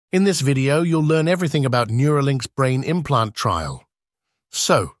In this video, you'll learn everything about Neuralink's brain implant trial.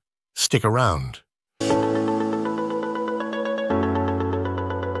 So, stick around.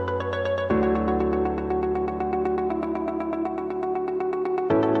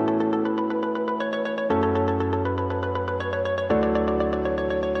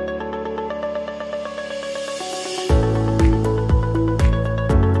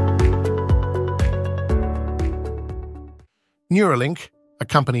 Neuralink, a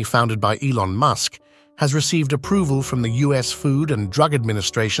company founded by Elon Musk, has received approval from the US Food and Drug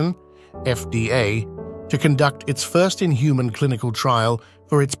Administration, FDA, to conduct its first-in-human clinical trial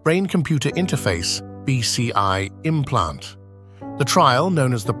for its brain-computer interface, BCI, implant. The trial,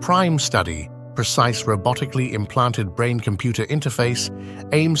 known as the PRIME study, Precise Robotically Implanted Brain-Computer Interface,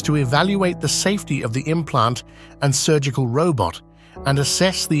 aims to evaluate the safety of the implant and surgical robot and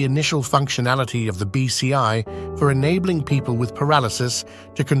assess the initial functionality of the BCI for enabling people with paralysis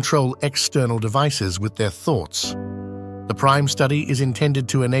to control external devices with their thoughts. The PRIME study is intended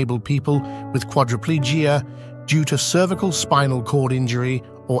to enable people with quadriplegia due to cervical spinal cord injury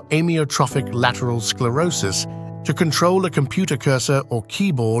or amyotrophic lateral sclerosis to control a computer cursor or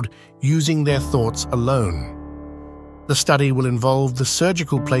keyboard using their thoughts alone. The study will involve the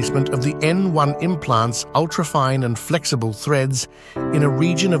surgical placement of the N1 implant's ultrafine and flexible threads in a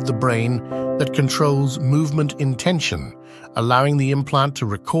region of the brain that controls movement intention, allowing the implant to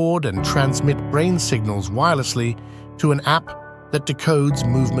record and transmit brain signals wirelessly to an app that decodes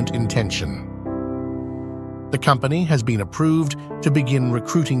movement intention. The company has been approved to begin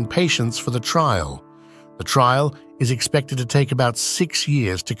recruiting patients for the trial. The trial is expected to take about 6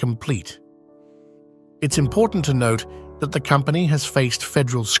 years to complete. It's important to note that the company has faced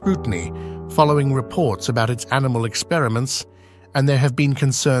federal scrutiny following reports about its animal experiments, and there have been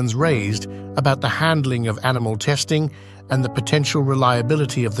concerns raised about the handling of animal testing and the potential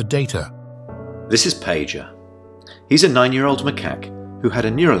reliability of the data. This is Pager. He's a 9-year-old macaque who had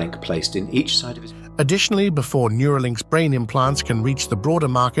a Neuralink placed in each side of his... Additionally, before Neuralink's brain implants can reach the broader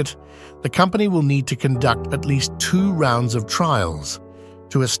market, the company will need to conduct at least 2 rounds of trials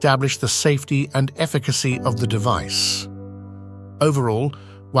to establish the safety and efficacy of the device. Overall,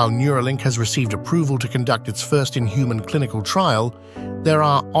 while Neuralink has received approval to conduct its first-in-human clinical trial, there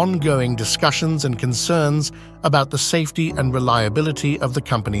are ongoing discussions and concerns about the safety and reliability of the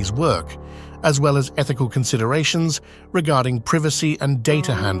company's work, as well as ethical considerations regarding privacy and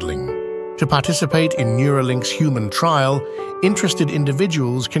data handling. To participate in Neuralink's human trial, interested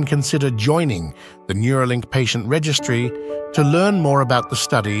individuals can consider joining the Neuralink Patient Registry to learn more about the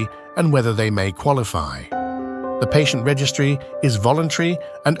study and whether they may qualify. The patient registry is voluntary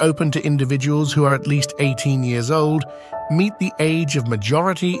and open to individuals who are at least 18 years old, meet the age of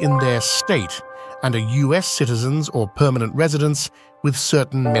majority in their state, and are US citizens or permanent residents with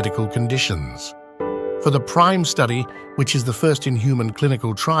certain medical conditions. For the PRIME study, which is the first-in-human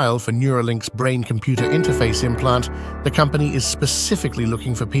clinical trial for Neuralink's brain-computer interface implant, the company is specifically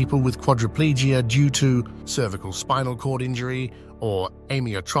looking for people with quadriplegia due to cervical spinal cord injury or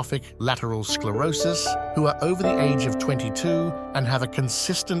amyotrophic lateral sclerosis who are over the age of 22 and have a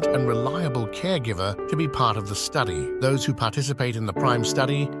consistent and reliable caregiver to be part of the study. Those who participate in the PRIME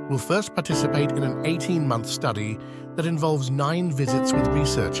study will first participate in an 18-month study that involves 9 visits with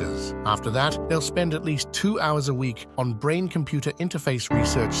researchers. After that, they'll spend at least 2 hours a week on brain-computer interface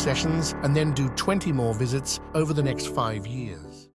research sessions and then do 20 more visits over the next 5 years.